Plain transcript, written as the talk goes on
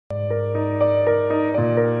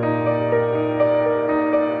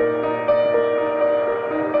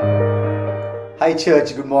Hi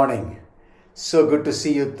church, good morning. So good to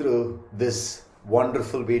see you through this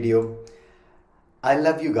wonderful video. I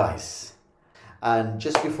love you guys. And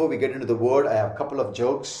just before we get into the word, I have a couple of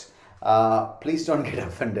jokes. Please don't get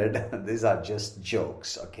offended. These are just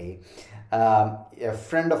jokes, okay? A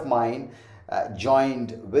friend of mine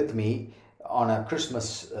joined with me on a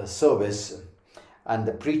Christmas service, and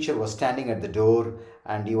the preacher was standing at the door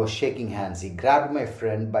and he was shaking hands. He grabbed my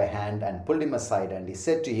friend by hand and pulled him aside, and he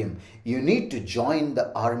said to him, "You need to join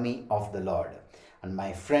the army of the Lord." And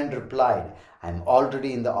my friend replied, "I'm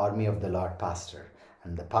already in the army of the Lord, Pastor."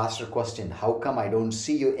 And the pastor questioned, "How come I don't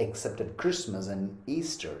see you except at Christmas and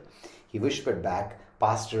Easter?" He whispered back,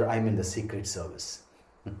 "Pastor, I'm in the secret service."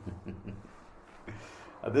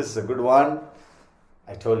 This is a good one.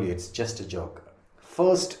 I told you it's just a joke.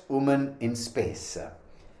 First woman in space.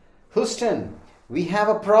 "Houston, we have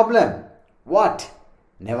a problem." "What?"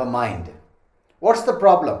 "Never mind." "What's the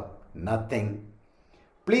problem?" "Nothing."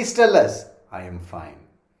 "Please tell us." "I am fine."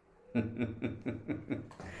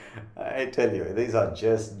 I tell you, these are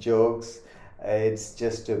just jokes. It's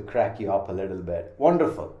just to crack you up a little bit.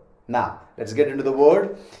 Wonderful. Now, let's get into the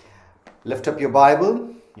word. Lift up your Bible,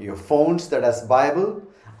 your phones that has Bible.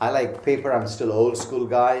 I like paper. I'm still old school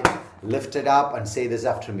guy. Lift it up and say this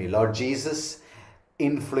after me. Lord Jesus,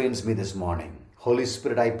 influence me this morning. Holy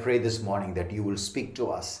Spirit, I pray this morning that you will speak to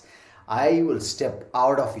us. I will step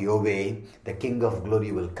out of your way. The King of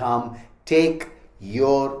Glory will come. Take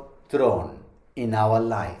your throne in our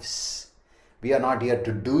lives. We are not here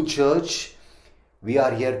to do church. We are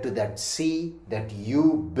here to see that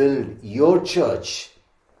you build your church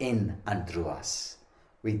in and through us.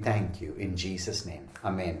 We thank you in Jesus' name.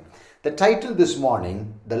 Amen. The title this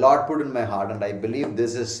morning, the Lord put in my heart, and I believe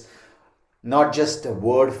this is not just a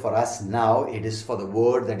word for us now. It is for the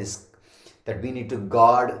word that we need to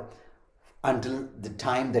guard until the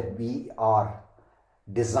time that we are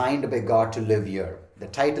designed by God to live here. The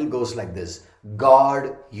title goes like this: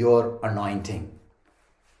 Guard your anointing.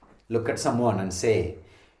 Look at someone and say,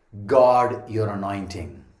 guard your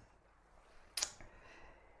anointing.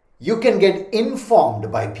 You can get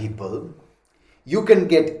informed by people. You can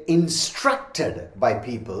get instructed by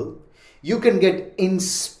people. You can get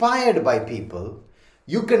inspired by people.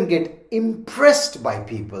 You can get impressed by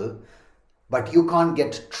people. But you can't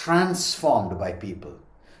get transformed by people.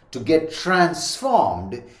 To get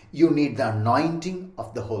transformed, you need the anointing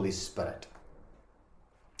of the Holy Spirit.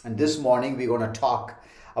 And this morning we're going to talk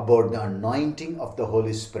about the anointing of the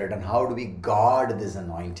Holy Spirit and how do we guard this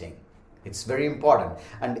anointing. It's very important.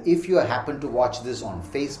 And if you happen to watch this on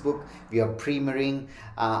Facebook, we are premiering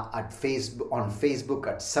on Facebook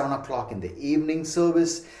at 7 o'clock in the evening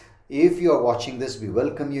service. If you are watching this, we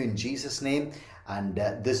welcome you in Jesus' name. And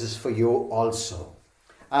this is for you also.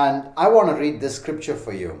 And I want to read this scripture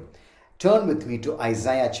for you. Turn with me to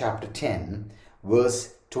Isaiah chapter 10,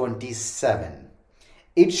 verse 27.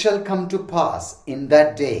 "It shall come to pass in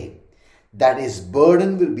that day that his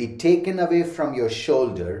burden will be taken away from your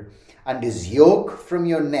shoulder and his yoke from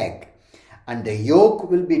your neck, and the yoke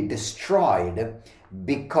will be destroyed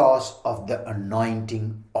because of the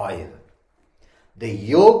anointing oil." The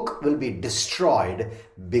yoke will be destroyed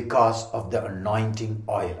because of the anointing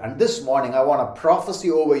oil. And this morning I want to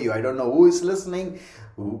prophesy over you. I don't know who is listening.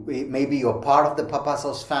 Maybe you're part of the Papa's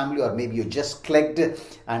House family, or maybe you just clicked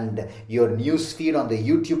and your news feed on the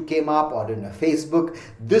YouTube came up, or in Facebook.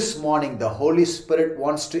 This morning the Holy Spirit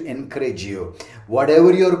wants to encourage you.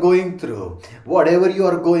 Whatever you're going through,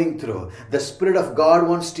 the Spirit of God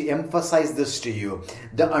wants to emphasize this to you.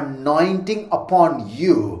 The anointing upon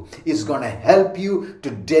you is going to help you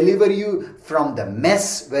to deliver you from the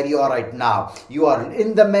mess where you are right now. You are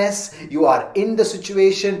in the mess, you are in the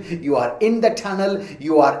situation, you are in the tunnel,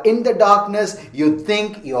 you are in the darkness. You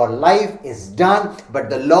think your life is done, but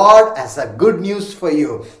the Lord has a good news for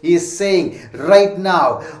you. He is saying right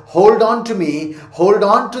now, hold on to me, hold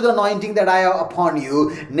on to the anointing that I have upon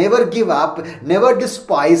you. Never give up, never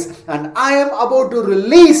despise, and I am about to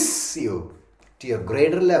release you to a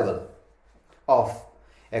greater level of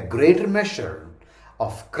a greater measure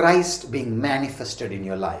of Christ being manifested in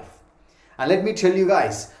your life. And let me tell you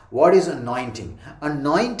guys, what is anointing?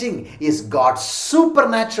 Anointing is God's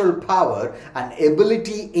supernatural power and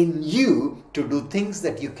ability in you to do things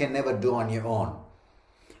that you can never do on your own.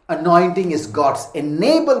 Anointing is God's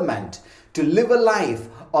enablement to live a life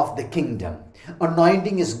of the kingdom.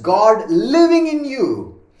 Anointing is God living in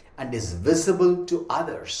you and is visible to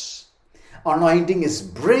others. Anointing is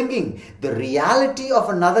bringing the reality of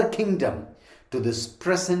another kingdom to this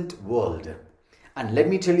present world. And let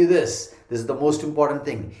me tell you this is the most important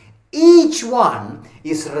thing. Each one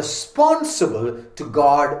is responsible to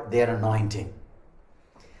guard their anointing.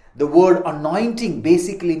 The word anointing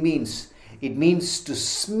basically means to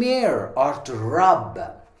smear or to rub.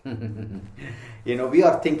 We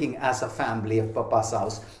are thinking as a family of Papa's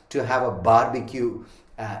house to have a barbecue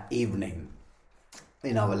evening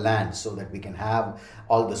in our land, so that we can have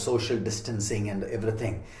all the social distancing and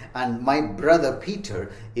everything. And my brother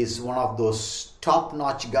Peter is one of those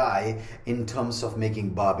top-notch guy in terms of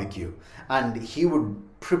making barbecue, and he would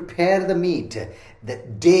prepare the meat the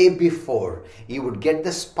day before. He would get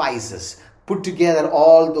the spices, put together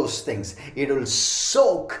all those things. It will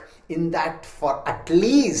soak in that for at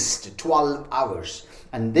least 12 hours,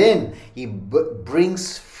 and then he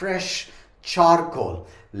brings fresh charcoal,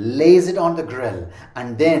 lays it on the grill,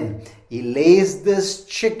 and then he lays this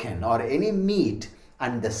chicken or any meat,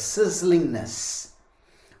 and the sizzlingness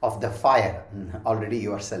of the fire. Already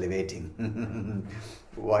you are salivating.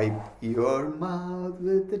 Wipe your mouth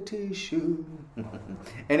with the tissue.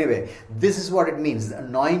 Anyway, this is what it means.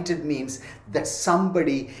 Anointed means that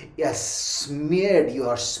somebody has smeared, you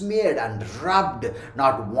are smeared and rubbed,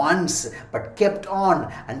 not once, but kept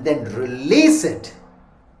on, and then release it,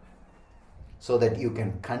 so that you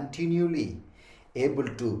can continually able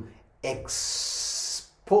to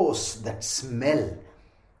expose that smell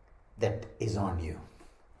that is on you.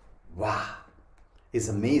 Wow, it's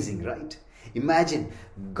amazing, right? Imagine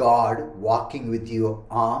God walking with you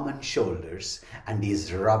arm and shoulders, and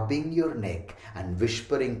He's rubbing your neck and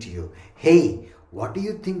whispering to you, hey, what do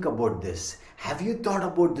you think about this? Have you thought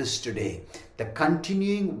about this today? The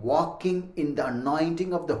continuing walking in the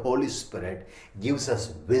anointing of the Holy Spirit gives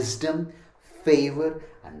us wisdom, favor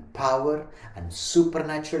and power and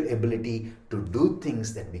supernatural ability to do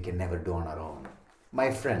things that we can never do on our own.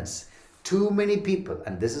 My friends, too many people,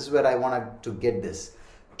 and this is where I wanted to get this,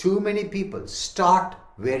 too many people start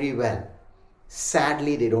very well.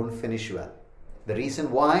 Sadly, they don't finish well. The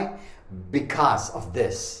reason why? Because of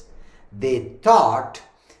this. They thought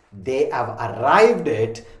they have arrived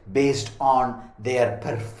at based on their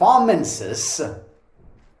performances.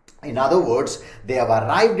 In other words, they have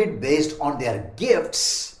arrived it based on their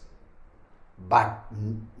gifts, but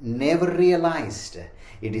never realized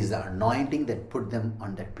it is the anointing that put them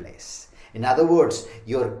on that place. In other words,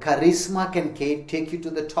 your charisma can take you to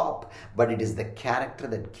the top, but it is the character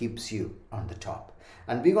that keeps you on the top.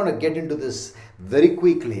 And we're going to get into this very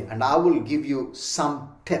quickly, and I will give you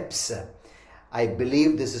some tips. I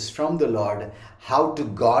believe this is from the Lord, how to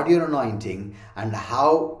guard your anointing and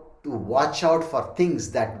how to watch out for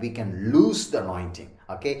things that we can lose the anointing.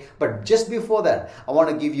 Okay, but just before that, I want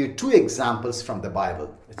to give you two examples from the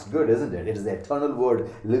Bible. It's good, isn't it? It is the eternal word,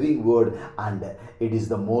 living word, and it is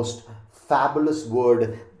the most fabulous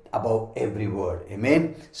word above every word.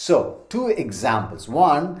 Amen. So, two examples.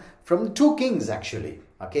 One from 2 Kings actually.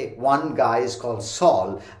 Okay, one guy is called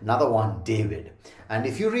Saul, another one David. And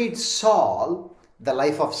if you read Saul, the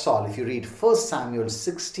life of Saul, if you read 1 Samuel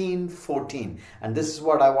 16:14, and this is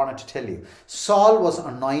what I wanted to tell you. Saul was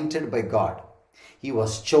anointed by God. He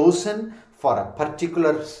was chosen for a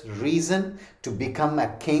particular reason, to become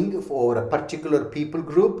a king over a particular people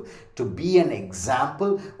group, to be an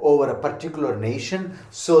example over a particular nation,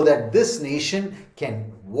 so that this nation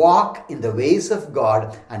can walk in the ways of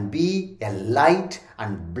God and be a light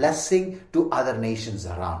and blessing to other nations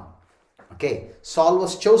around. Okay, Saul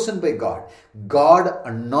was chosen by God. God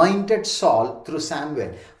anointed Saul through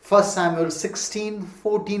Samuel. 1 Samuel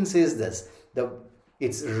 16:14 says this.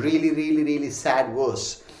 It's really sad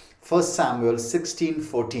verse. 1 Samuel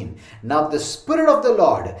 16:14. Now the Spirit of the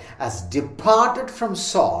Lord has departed from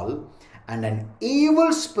Saul, and an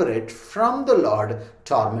evil spirit from the Lord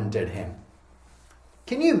tormented him.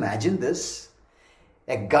 Can you imagine this?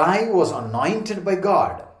 A guy was anointed by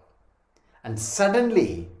God, and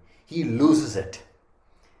suddenly he loses it.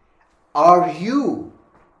 Are you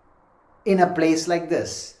in a place like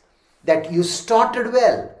this? That you started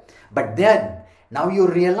well, but then now you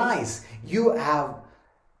realize you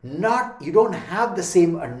don't have the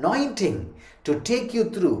same anointing to take you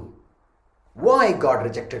through. Why God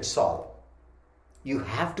rejected Saul? You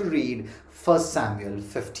have to read 1 Samuel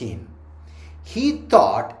 15. He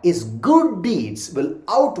thought his good deeds will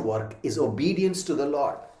outwork his obedience to the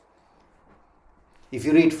Lord. If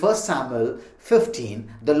you read 1 Samuel 15,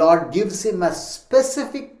 the Lord gives him a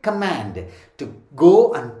specific command to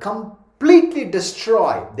go and completely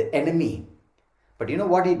destroy the enemy. But you know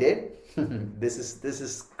what he did? This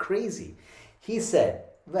is crazy. He said,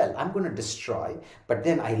 well, I'm going to destroy, but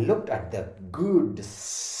then I looked at the good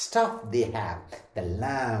stuff they have, the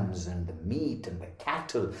lambs and the meat and the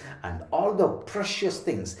cattle and all the precious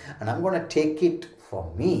things, and I'm going to take it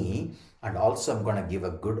for me, and also I'm going to give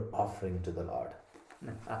a good offering to the Lord.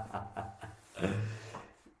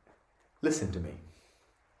 Listen to me.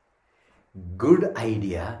 Good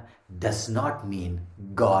idea does not mean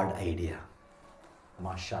God idea.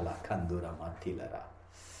 Mashallah kandura matilara.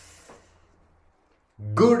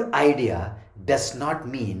 Good idea does not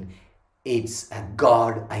mean it's a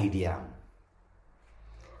God idea.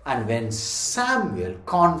 And when Samuel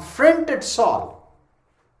confronted Saul,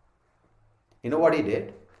 you know what he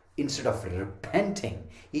did? Instead of repenting,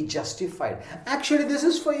 he justified. Actually, this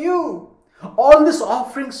is for you. All this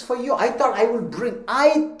offerings for you. I thought I will bring.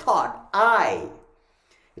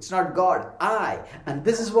 It's not God. And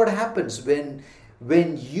this is what happens when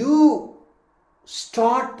you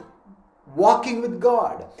start walking with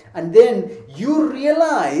God, and then you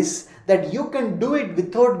realize that you can do it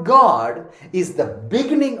without God, is the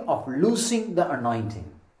beginning of losing the anointing.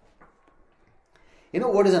 You know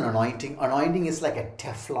what is an anointing? Anointing is like a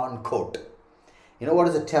Teflon coat. You know what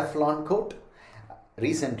is a Teflon coat?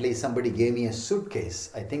 Recently, somebody gave me a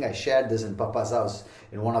suitcase. I think I shared this in Papa's house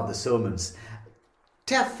in one of the sermons.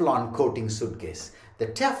 Teflon coating suitcase. The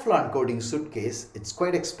Teflon coating suitcase, it's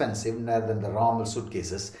quite expensive rather than the normal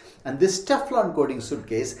suitcases. And this Teflon coating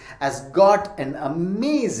suitcase has got an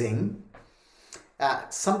amazing,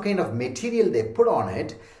 some kind of material they put on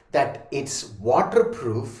it that it's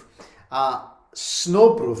waterproof,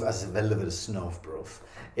 snowproof as well as snowproof.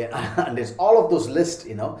 Yeah, and it's all of those lists,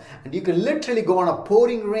 and you can literally go on a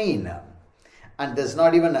pouring rain and there's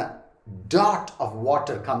not even a dot of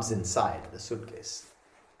water comes inside the suitcase.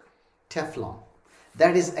 Teflon.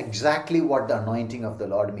 That is exactly what the anointing of the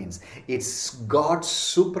Lord means. It's God's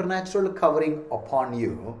supernatural covering upon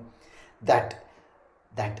you that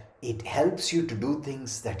it helps you to do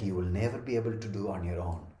things that you will never be able to do on your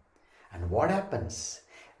own. And what happens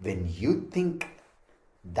when you think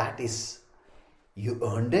that is, you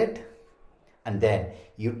earned it, and then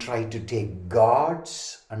you try to take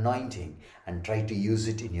God's anointing and try to use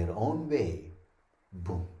it in your own way,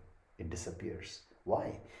 boom, it disappears.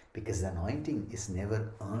 Why? Because the anointing is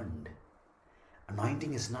never earned.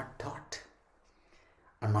 Anointing is not taught.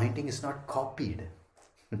 Anointing is not copied.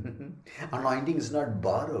 Anointing is not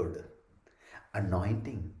borrowed.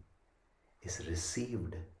 Anointing is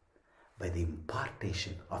received by the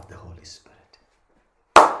impartation of the Holy Spirit.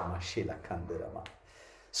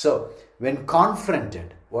 So, when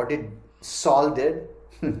confronted, what did Saul did?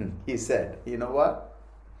 He said, you know what?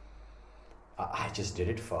 I just did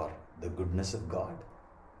it for the goodness of God.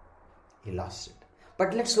 He lost it.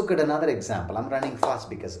 But let's look at another example. I'm running fast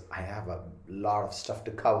because I have a lot of stuff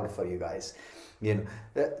to cover for you guys.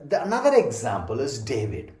 Another example is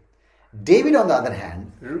David. David, on the other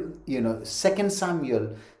hand, 2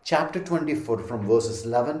 Samuel chapter 24 from verses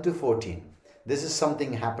 11 to 14. This is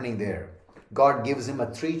something happening there. God gives him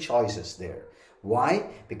 3 choices there. Why?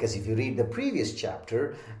 Because if you read the previous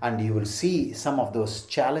chapter and you will see some of those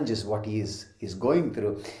challenges what he is going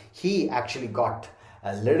through, he actually got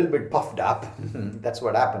a little bit puffed up. That's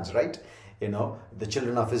what happens, right? The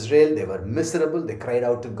children of Israel, they were miserable. They cried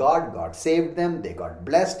out to God. God saved them. They got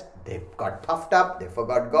blessed. They got puffed up. They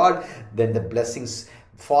forgot God. Then the blessings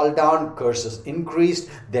fall down, curses increased,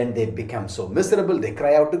 then they become so miserable, they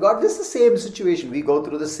cry out to God. This is the same situation. We go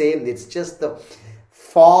through the same. It's just the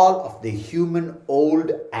fall of the human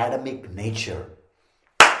old Adamic nature.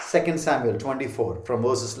 2 Samuel 24 from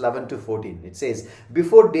verses 11 to 14. It says,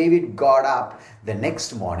 before David got up the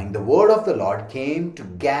next morning, the word of the Lord came to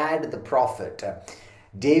Gad the prophet,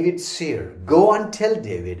 David's seer. Go and tell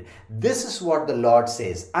David, this is what the Lord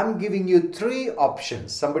says. I'm giving you 3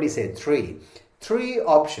 options. Somebody say 3. 3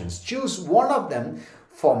 options. Choose one of them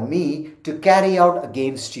for me to carry out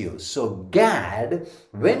against you. So Gad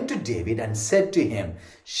went to David and said to him,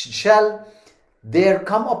 shall there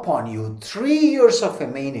come upon you 3 years of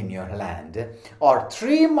famine in your land, or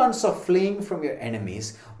 3 months of fleeing from your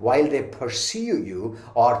enemies while they pursue you,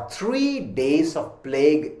 or 3 days of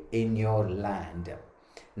plague in your land?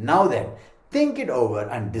 Now then, think it over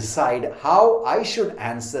and decide how I should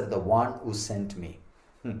answer the one who sent me.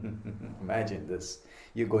 Imagine this.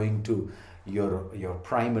 You're going to your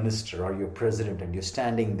prime minister or your president and you're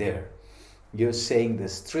standing there. You're saying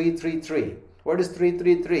this 333. What is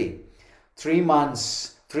 333? 3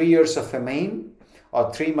 months, 3 years of famine,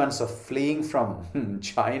 or 3 months of fleeing from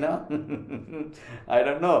China? I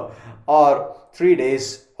don't know. Or 3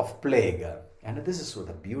 days of plague. And this is what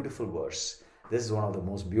a beautiful verse. This is one of the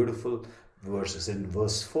most beautiful verses. In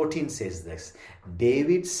verse 14 says this.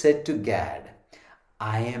 David said to Gad,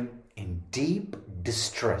 I am in deep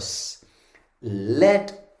distress.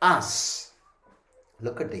 Let us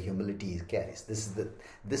Look at the humility he carries.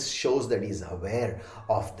 This shows that he's aware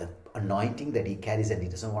of the anointing that he carries and he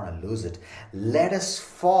doesn't want to lose it. Let us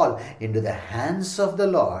fall into the hands of the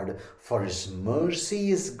Lord, for his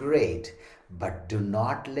mercy is great, but do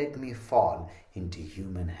not let me fall into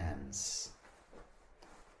human hands.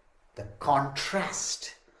 The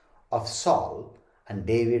contrast of Saul and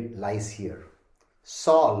David lies here.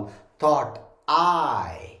 Saul thought,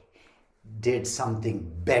 I did something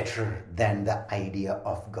better than the idea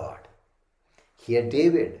of God. Here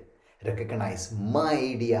David recognized, my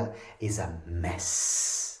idea is a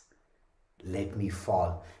mess. Let me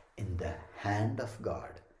fall in the hand of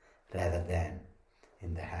God rather than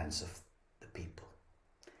in the hands of the people.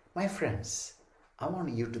 My friends, I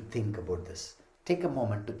want you to think about this. Take a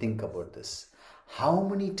moment to think about this. How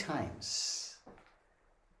many times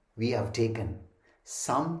we have taken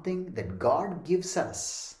something that God gives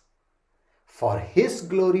us for his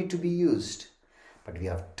glory to be used, but we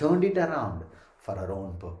have turned it around for our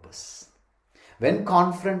own purpose. When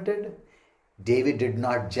confronted, David did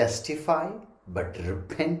not justify, but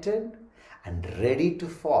repented and ready to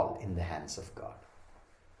fall in the hands of God.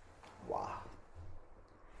 Wow.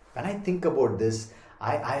 When I think about this,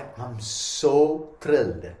 I'm so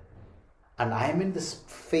thrilled. And I'm in this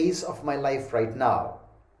phase of my life right now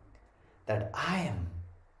that I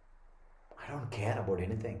don't care about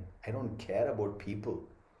anything. I don't care about people.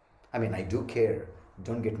 I mean, I do care.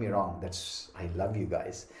 Don't get me wrong. I love you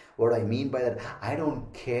guys. What I mean by that, I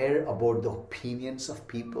don't care about the opinions of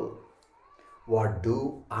people. What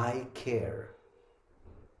do I care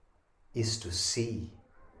is to see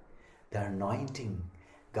the anointing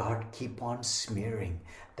God keep on smearing,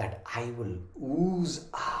 that I will ooze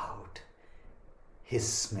out his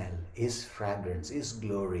smell, his fragrance, his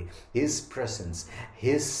glory, his presence,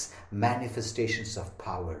 his manifestations of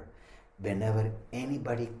power whenever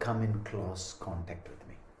anybody come in close contact with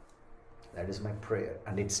me. That is my prayer.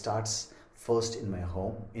 And it starts first in my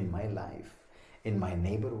home, in my life, in my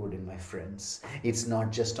neighborhood, in my friends. It's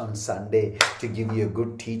not just on Sunday to give you a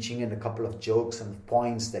good teaching and a couple of jokes and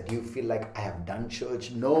points that you feel like I have done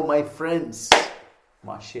church. No, my friends.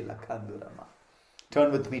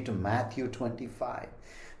 Turn with me to Matthew 25.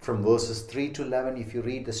 From verses 3 to 11, if you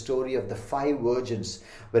read the story of the 5 virgins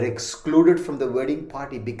were excluded from the wedding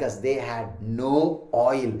party because they had no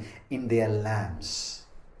oil in their lamps.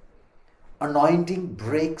 Anointing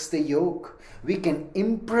breaks the yoke. We can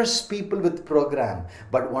impress people with program,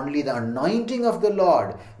 but only the anointing of the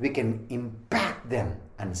Lord, we can impact them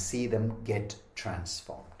and see them get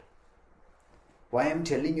transformed. Why I'm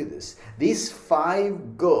telling you this? These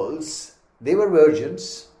 5 girls, they were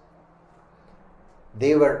virgins.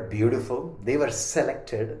 They were beautiful. They were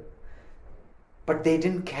selected. But they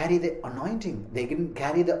didn't carry the anointing. They didn't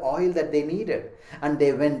carry the oil that they needed. And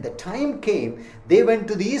when the time came, they went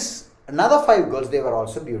to these another 5 girls. They were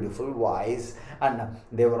also beautiful, wise, and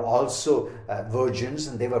they were also virgins,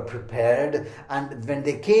 and they were prepared. And when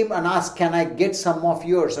they came and asked, can I get some of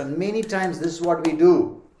yours? And many times this is what we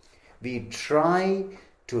do. We try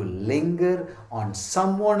to linger on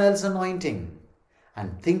someone else's anointing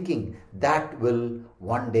and thinking that will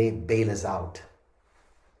one day bail us out.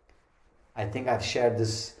 I think I've shared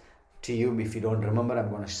this to you. If you don't remember, I'm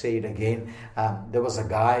going to say it again. There was a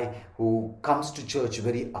guy who comes to church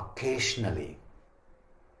very occasionally,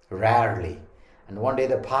 rarely. And one day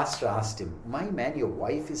the pastor asked him, my man, your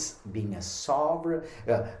wife is being a sovereign,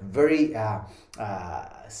 very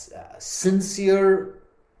sincere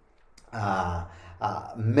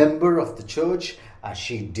member of the church.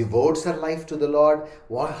 She devotes her life to the Lord.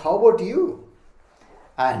 How about you?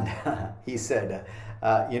 And he said,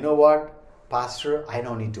 you know what, Pastor, I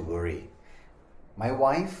don't need to worry. My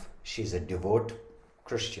wife, she's a devout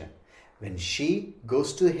Christian. When she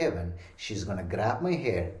goes to heaven, she's going to grab my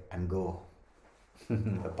hair and go.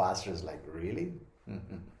 The pastor is like, really?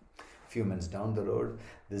 Few months down the road,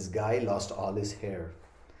 this guy lost all his hair.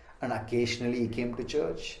 And occasionally he came to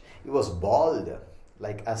church. He was bald,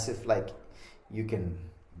 like as if like you can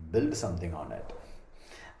build something on it.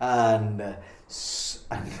 And the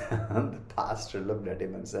pastor looked at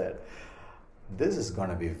him and said, this is going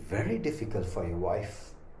to be very difficult for your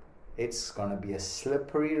wife. It's going to be a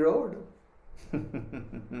slippery road.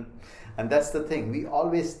 And that's the thing. We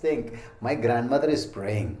always think, my grandmother is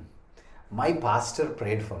praying. My pastor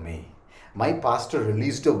prayed for me. My pastor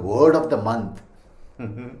released a word of the month.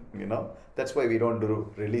 That's why we don't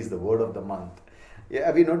release the word of the month. Yeah,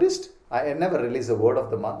 have you noticed? I never release a word of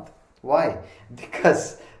the month. Why?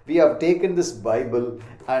 Because we have taken this Bible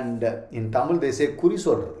and in Tamil they say Kuri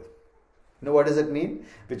solradhu. You know what does it mean?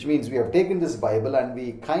 Which means we have taken this Bible and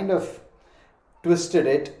we kind of twisted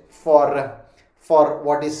it for for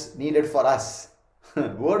what is needed for us.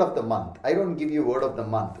 Word of the month. I don't give you word of the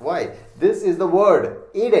month. Why? This is the word.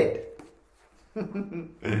 Eat it.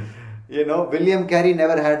 William Carey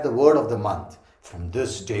never had the word of the month. From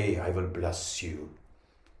this day I will bless you.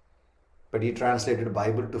 But he translated the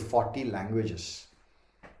Bible to 40 languages.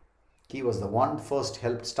 He was the one first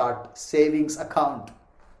helped start savings account.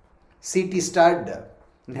 C.T. Studd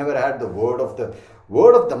never had the word of the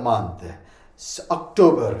month.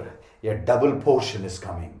 October, a double portion is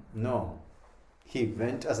coming. No. He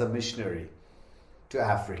went as a missionary to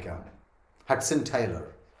Africa. Hudson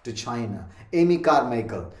Taylor to China. Amy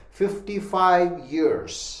Carmichael, 55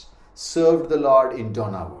 years, served the Lord in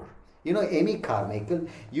Dohnavur. Amy Carmichael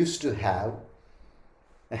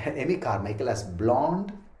has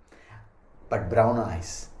blonde but brown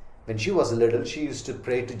eyes. When she was little, she used to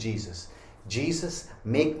pray to Jesus. Jesus,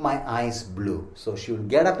 make my eyes blue. So she would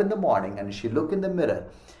get up in the morning and she'd look in the mirror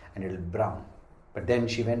and it'll brown. But then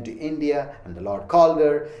she went to India and the Lord called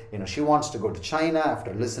her. She wants to go to China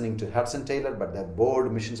after listening to Hudson Taylor, but the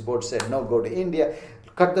missions board said, no, go to India.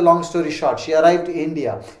 Cut the long story short, she arrived to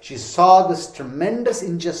India. She saw this tremendous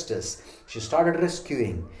injustice. She started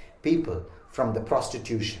rescuing people from the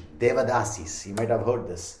prostitution, Devadasis. You might have heard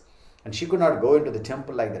this. And she could not go into the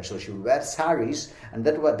temple like that. So she would wear saris. And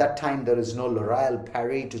that time there is no L'Oreal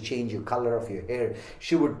Paris to change the color of your hair.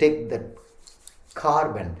 She would take the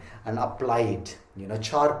carbon and apply it,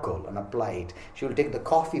 charcoal and apply it. She will take the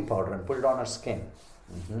coffee powder and put it on her skin.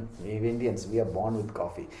 We Indians, we are born with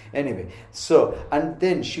coffee. Anyway, and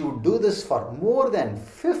then she would do this for more than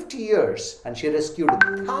 50 years and she rescued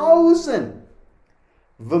 1,000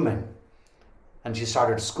 women. And she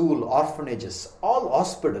started school, orphanages, all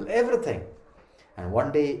hospital, everything. And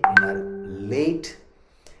one day in her late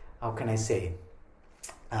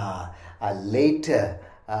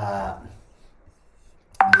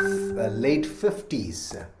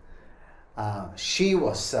 50s, she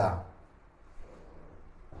was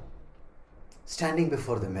standing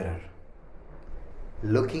before the mirror,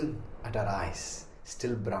 looking at her eyes,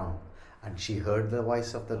 still brown, and she heard the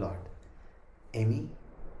voice of the Lord. Amy,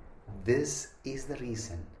 this is the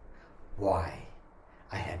reason why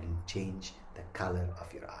I hadn't changed the color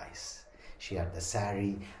of your eyes. She had the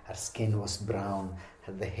sari, her skin was brown,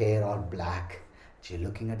 had the hair all black. She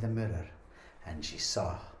looking at the mirror and she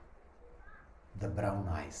saw the brown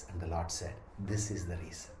eyes, and the Lord said, this is the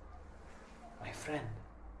reason. My friend,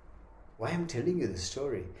 why I'm telling you this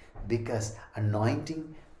story? Because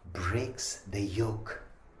anointing breaks the yoke.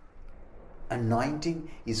 Anointing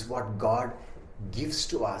is what God gives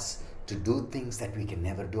to us to do things that we can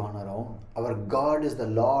never do on our own. Our God is the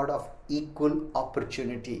Lord of equal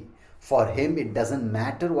opportunity. For Him, it doesn't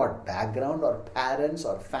matter what background or parents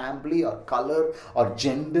or family or color or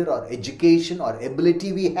gender or education or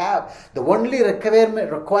ability we have. The only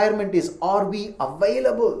requirement is, are we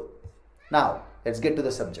available? Now, let's get to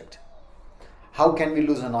the subject. How can we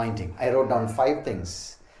lose anointing? I wrote down 5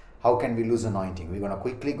 things. How can we lose anointing? We're going to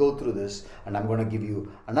quickly go through this and I'm going to give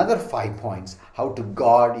you another 5 points how to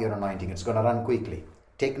guard your anointing. It's going to run quickly.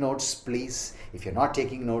 Take notes, please. If you're not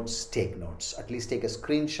taking notes, take notes. At least take a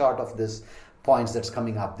screenshot of this points that's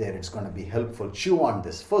coming up there. It's going to be helpful. Chew on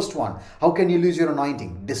this. First one, how can you lose your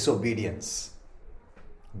anointing? Disobedience.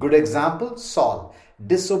 Good example, Saul.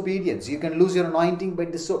 Disobedience. You can lose your anointing by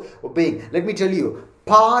disobeying. Let me tell you,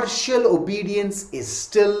 partial obedience is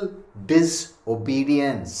still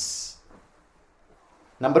disobedience.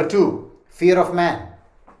 Number 2, fear of man.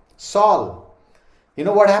 Saul, you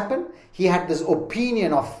know what happened? He had this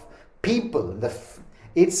opinion of people.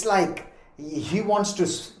 It's like he wants to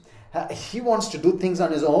do things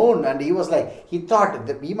on his own, and he was like, he thought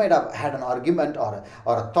that he might have had an argument or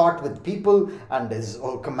a thought with people, and his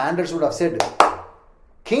commanders would have said,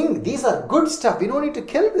 King, these are good stuff. We don't need to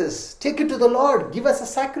kill this. Take it to the Lord. Give us a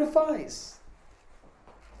sacrifice.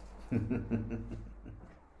 When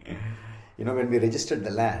we registered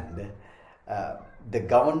the land, the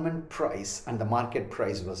government price and the market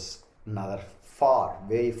price was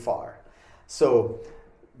very far. So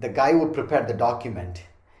the guy who prepared the document,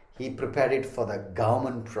 he prepared it for the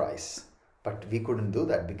government price. But we couldn't do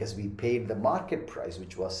that because we paid the market price,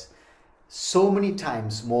 which was so many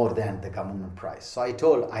times more than the government price. So I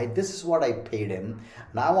told, this is what I paid him.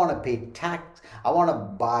 And I want to pay tax. I want to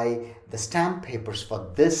buy the stamp papers for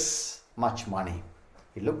this much money.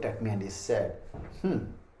 He looked at me and he said,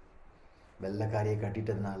 வெள்ளக்காரியை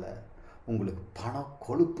கட்டிட்டதுனால உங்களுக்கு பணம்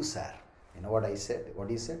கொழுப்பு sir. You know what I said? What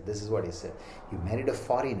he said? This is what he said. You married a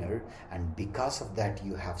foreigner and because of that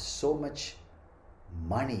you have so much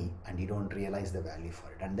money and you don't realize the value for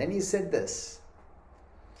it. And then he said this,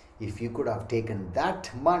 if you could have taken that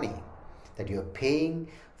money that you're paying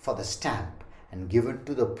for the stamp and give it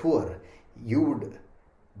to the poor, you would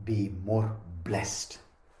be more blessed.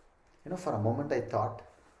 For a moment I thought,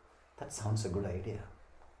 that sounds a good idea.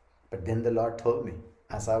 But then the Lord told me,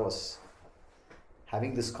 as I was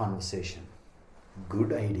having this conversation,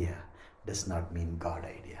 good idea does not mean God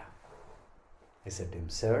idea. I said to him,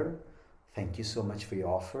 sir, thank you so much for your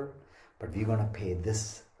offer, but we're going to pay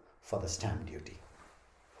this for the stamp duty.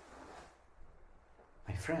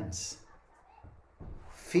 My friends,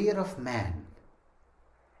 fear of man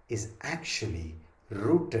is actually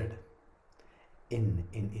rooted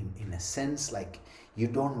in a sense like you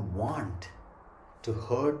don't want to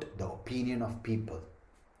hurt the opinion of people.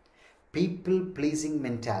 People-pleasing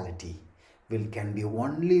mentality can be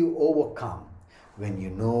only overcome when you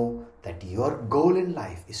know that your goal in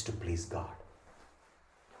life is to please God.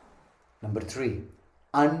 Number 3,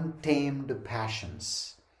 untamed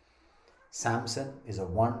passions. Samson is a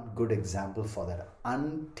one good example for that.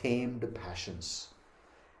 Untamed passions.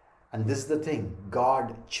 And this is the thing.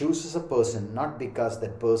 God chooses a person not because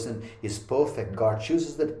that person is perfect. God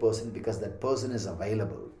chooses that person because that person is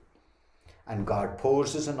available. And God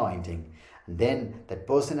pours His anointing. And then that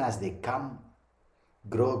person, as they come,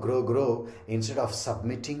 grow, instead of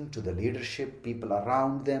submitting to the leadership, people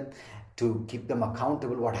around them, to keep them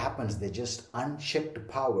accountable, what happens? They just unchecked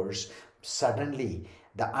powers. Suddenly,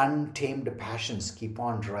 the untamed passions keep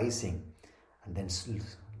on rising. And then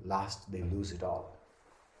last, they lose it all.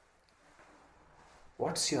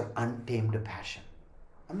 What's your untamed passion?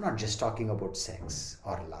 I'm not just talking about sex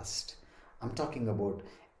or lust. I'm talking about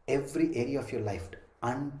every area of your life.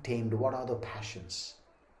 Untamed, what are the passions?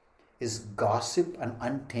 Is gossip an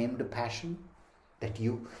untamed passion? That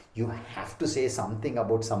you have to say something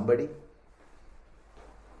about somebody?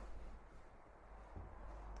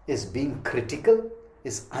 Is being critical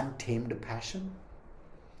is untamed passion?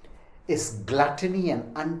 Is gluttony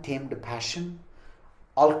an untamed passion?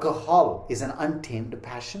 Alcohol is an untamed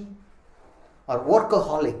passion? Or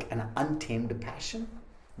workaholic an untamed passion?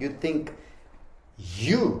 You think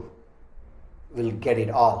you will get it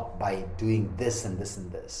all by doing this and this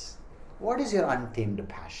and this. What is your untamed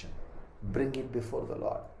passion? Bring it before the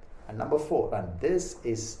Lord. And number 4, and this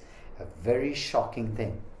is a very shocking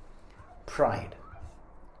thing, pride.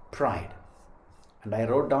 And I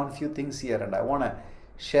wrote down a few things here and I want to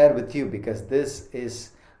share with you because this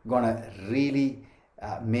is going to really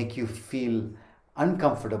make you feel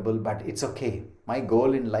uncomfortable, but it's okay. My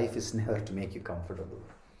goal in life is never to make you comfortable.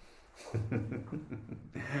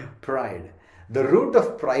 Pride. The root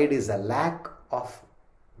of pride is a lack of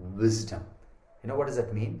wisdom. You know what does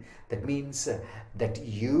that mean? That means that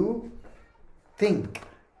you think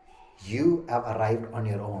you have arrived on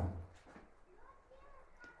your own.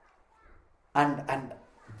 And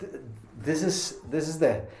this is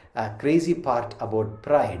the crazy part about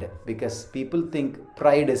pride, because people think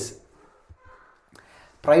pride is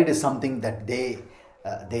something that they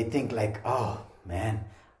think like, oh man,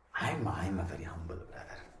 I'm a very humble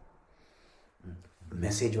brother.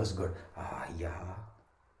 Message was good. Yeah.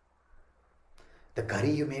 The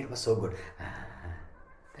curry you made was so good.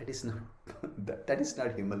 That is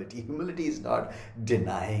not humility. Humility is not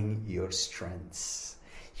denying your strengths.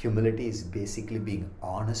 Humility is basically being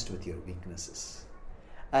honest with your weaknesses.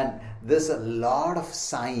 And there's a lot of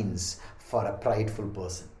signs for a prideful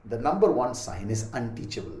person. The number 1 sign is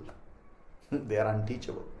unteachable. They are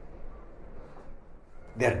unteachable.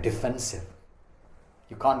 They are defensive.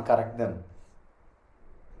 You can't correct them.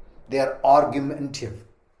 They are argumentative.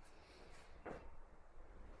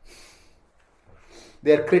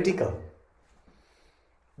 They are critical.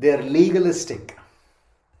 They are legalistic.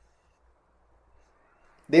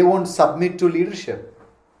 They won't submit to leadership.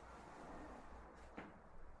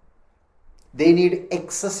 They need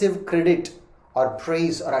excessive credit or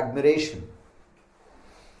praise or admiration.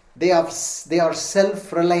 They are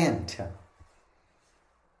self-reliant.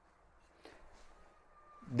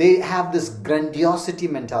 They have this grandiosity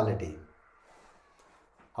mentality.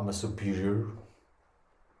 I'm a superior.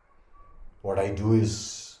 What I do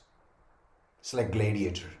is, it's like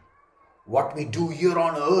Gladiator. What we do here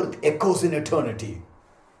on earth echoes in eternity.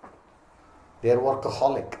 They are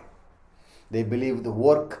workaholic. They believe the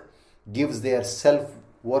work gives their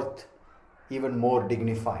self-worth even more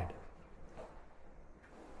dignified.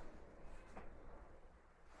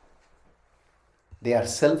 They are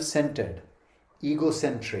self-centered,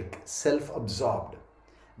 egocentric, self-absorbed.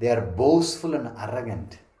 They are boastful and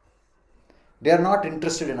arrogant. They are not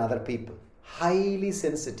interested in other people. Highly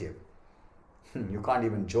sensitive. You can't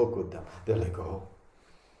even joke with them. They're like, oh,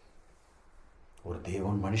 ஒரு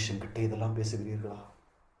தேவன் மனுஷன் கிட்ட இதெல்லாம் பேசுகிறீர்களா?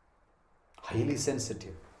 Highly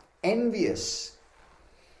sensitive. envious.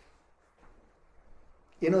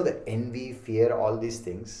 The envy, fear, all these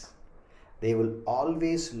things, they will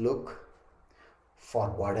always look for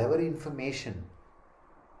whatever information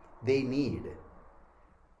they need,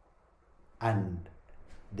 and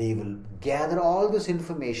they will gather all those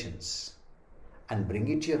informations and bring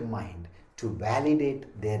it to your mind to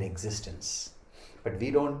validate their existence. But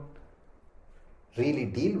we don't really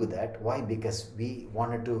deal with that. Why? Because we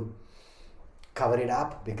wanted to cover it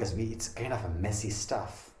up, because it's kind of a messy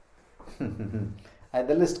stuff. And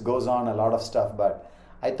the list goes on, a lot of stuff, but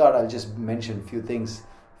I thought I'll just mention a few things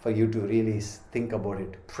for you to really think about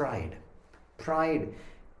it. Pride. Pride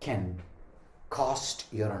can cost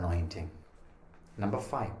your anointing. Number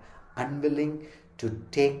 5, unwilling to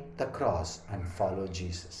take the cross and follow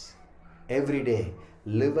Jesus. Every day,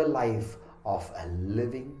 live a life of a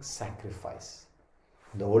living sacrifice.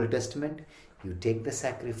 In the Old Testament, you take the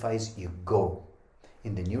sacrifice, you go.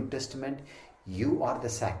 In the New Testament, you are the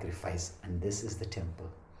sacrifice, and this is the temple.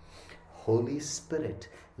 Holy Spirit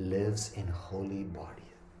lives in holy body.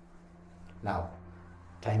 Now,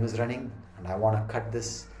 time is running, and I want to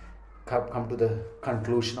come to the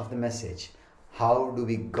conclusion of the message. How do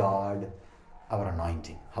we guard our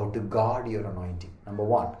anointing? How to guard your anointing? Number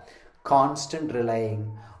 1, constant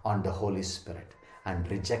relying on the Holy Spirit and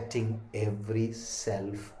rejecting every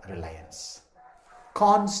self-reliance.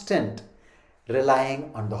 Constant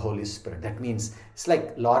relying on the Holy Spirit. That means, it's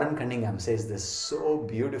like Lauren Cunningham says this so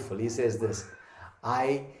beautiful. He says this: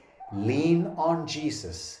 I lean on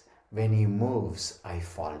Jesus. When he moves, I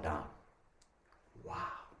fall down. Wow.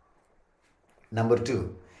 Number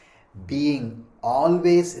 2, being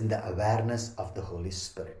always in the awareness of the Holy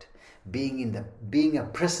Spirit. Being a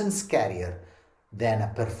presence carrier than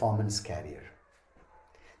a performance carrier.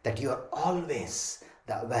 That you are always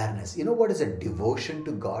the awareness. You know what is a devotion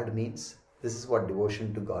to God means? This is what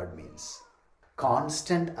devotion to God means.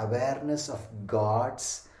 Constant awareness of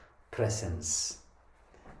God's presence.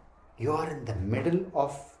 You are in the middle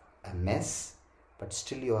of a mess, but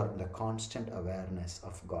still you are in the constant awareness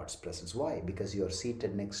of God's presence. Why? Because you are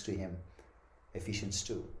seated next to him. Ephesians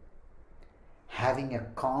 2. Having a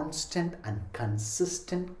constant and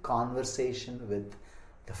consistent conversation with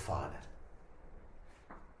the Father.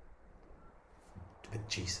 With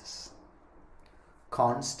Jesus.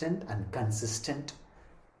 Constant and consistent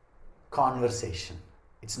conversation.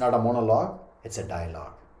 It's not a monologue, it's a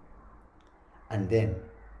dialogue. And then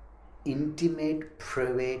intimate,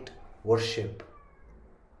 private worship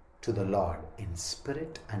to the Lord in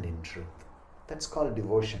spirit and in truth. That's called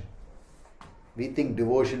devotion. We think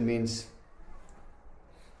devotion means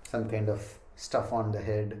some kind of stuff on the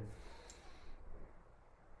head.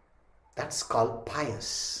 That's called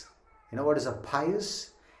pious. You know what is a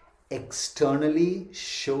pious? Externally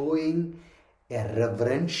showing a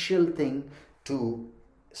reverential thing to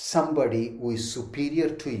somebody who is superior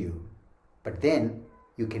to you. But then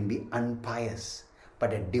you can be unpious.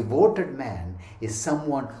 But a devoted man is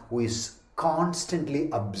someone who is constantly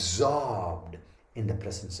absorbed in the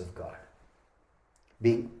presence of God.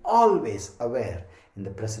 Being always aware in the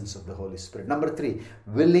presence of the Holy Spirit. Number 3,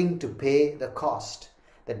 willing to pay the cost.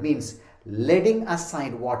 That means letting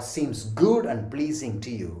aside what seems good and pleasing to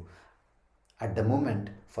you at the moment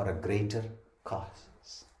for a greater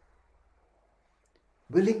cause.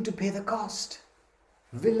 Willing to pay the cost.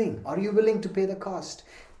 Willing. Are you willing to pay the cost?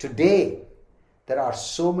 Today, there are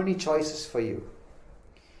so many choices for you.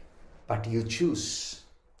 But you choose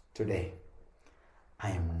today.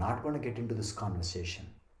 I am not going to get into this conversation.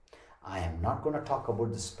 I am not going to talk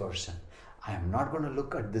about this person. I am not going to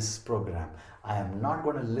look at this program. I am not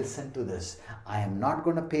going to listen to this. I am not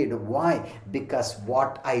going to pay it. Why? Because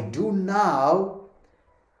what I do now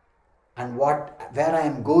and where I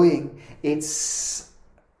am going,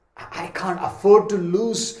 I can't afford to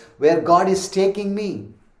lose where God is taking me.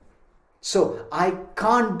 So I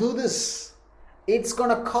can't do this. It's going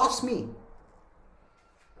to cost me.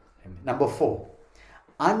 Number 4,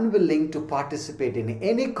 unwilling to participate in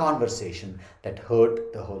any conversation that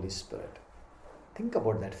hurt the Holy Spirit. Think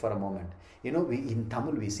about that for a moment. You know, in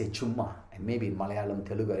Tamil we say chumma, and maybe in Malayalam,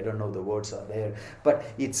 Telugu, I don't know the words are there, but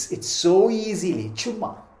it's so easily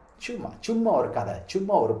chumma or kada,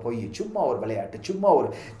 chumma or poi, chumma or valayattu,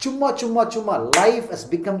 chumma. Life has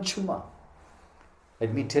become chumma.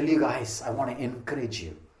 Let me tell you guys, I want to encourage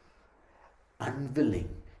you. Unwilling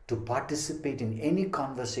to participate in any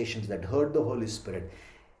conversations that hurt the Holy Spirit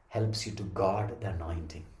helps you to guard the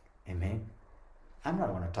anointing. Amen. I'm not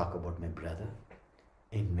going to talk about my brother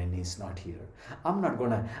when he's not here. I'm not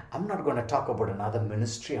going to talk about another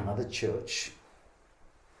ministry, another church.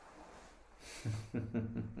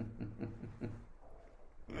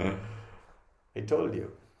 I told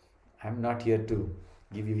you, I'm not here to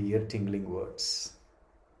give you ear-tingling words.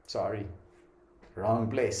 Sorry, wrong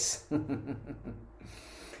place.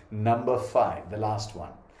 Number 5, the last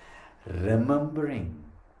one. Remember,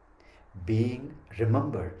 being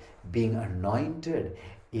anointed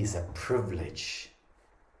is a privilege,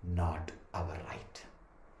 not our right.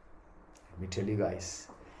 Let me tell you guys,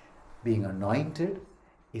 being anointed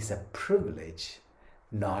is a privilege,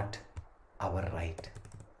 not our right.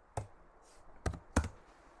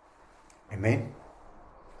 Amen?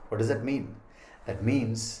 What does that mean? That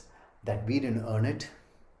means that we didn't earn it.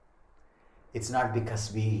 It's not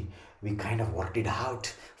because we kind of worked it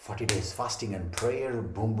out. 40 days fasting and prayer,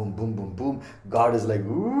 boom, boom, boom, boom, boom. God is like,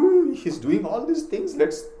 ooh, he's doing all these things.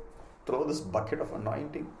 Let's throw this bucket of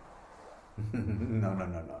anointing.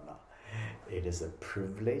 No. It is a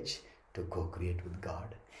privilege to co-create with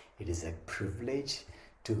God. It is a privilege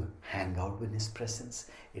to hang out in His presence.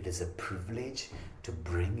 It is a privilege to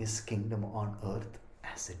bring His kingdom on earth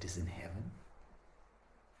as it is in heaven.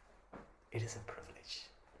 It is a privilege.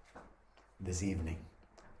 This evening,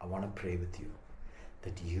 I want to pray with you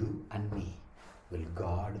that you and me will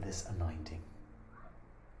guard this anointing,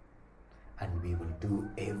 and we will do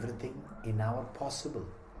everything in our possible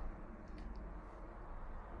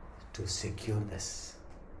to secure this.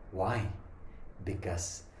 Why?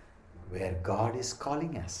 Because where God is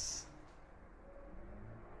calling us,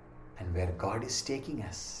 and where God is taking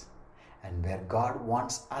us, and where God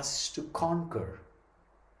wants us to conquer,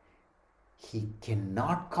 He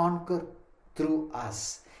cannot conquer through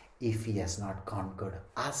us if He has not conquered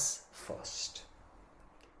us first.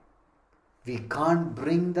 We can't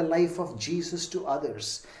bring the life of Jesus to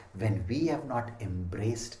others when we have not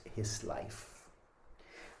embraced His life.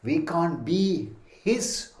 We can't be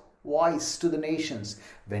His voice to the nations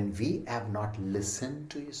when we have not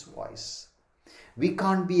listened to His voice. We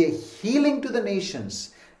can't be a healing to the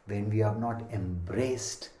nations when we have not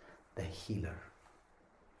embraced the healer.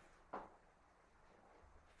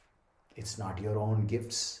 It's not your own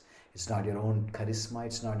gifts. It's not your own charisma.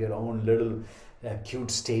 It's not your own little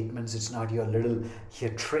cute statements. It's not your little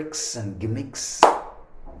tricks and gimmicks.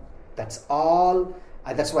 That's all.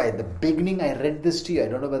 That's why at the beginning I read this to you. I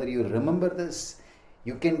don't know whether you remember this.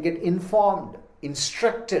 You can get informed,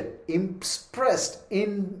 instructed, impressed,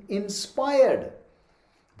 inspired.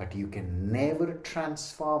 But you can never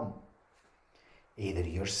transform either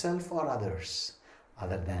yourself or others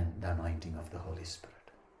other than the anointing of the Holy Spirit.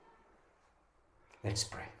 Let's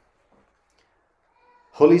pray.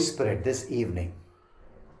 Holy Spirit, this evening,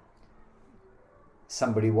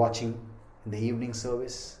 somebody watching in the evening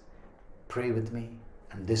service, pray with me.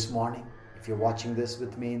 And this morning, if you're watching this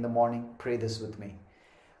with me in the morning, pray this with me.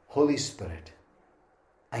 Holy Spirit,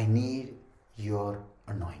 I need your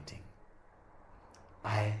anointing.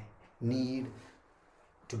 I need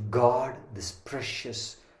to guard this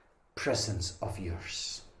precious presence of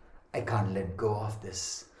yours. I can't let go of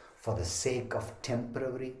this for the sake of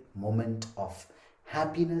temporary moment of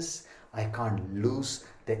happiness. I can't lose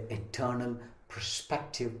the eternal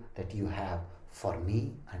perspective that you have for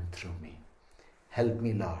me and through me. Help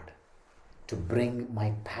me, Lord, to bring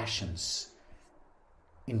my passions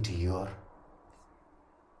into your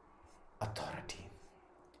authority.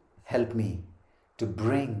 Help me to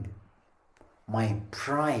bring my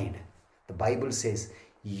pride. The Bible says,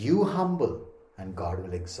 you humble and God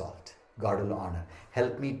will exalt. God will honor.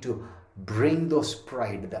 Help me to bring those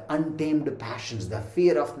pride, the untamed passions, the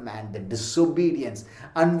fear of man, the disobedience,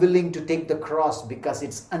 unwilling to take the cross because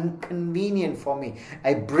it's inconvenient for me.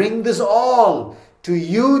 I bring this all to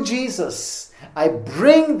you, Jesus. I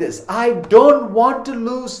bring this. I don't want to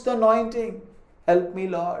lose the anointing. Help me,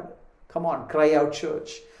 Lord. Come on, cry out,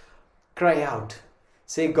 church. Cry out.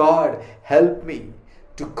 Say, God, help me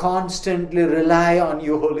to constantly rely on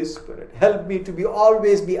you, Holy Spirit. Help me to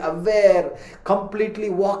always be aware, completely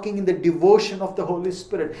walking in the devotion of the Holy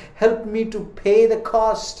Spirit. Help me to pay the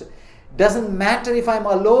cost. Doesn't matter if I'm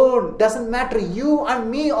alone. Doesn't matter you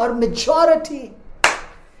and me or majority.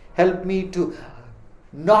 Help me to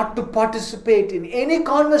not to participate in any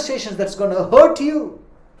conversations that's going to hurt you.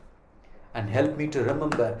 And help me to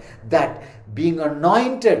remember that being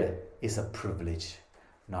anointed is a privilege,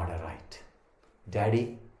 not a right.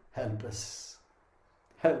 Daddy, help us.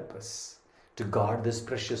 Help us to guard this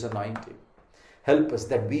precious anointing. Help us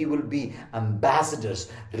that we will be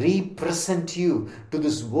ambassadors, represent you to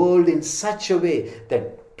this world in such a way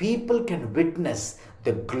that people can witness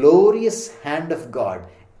the glorious hand of God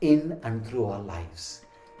in and through our lives.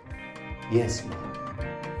 Yes, Lord.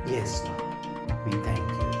 Yes, Lord. We thank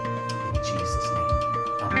you in Jesus' name.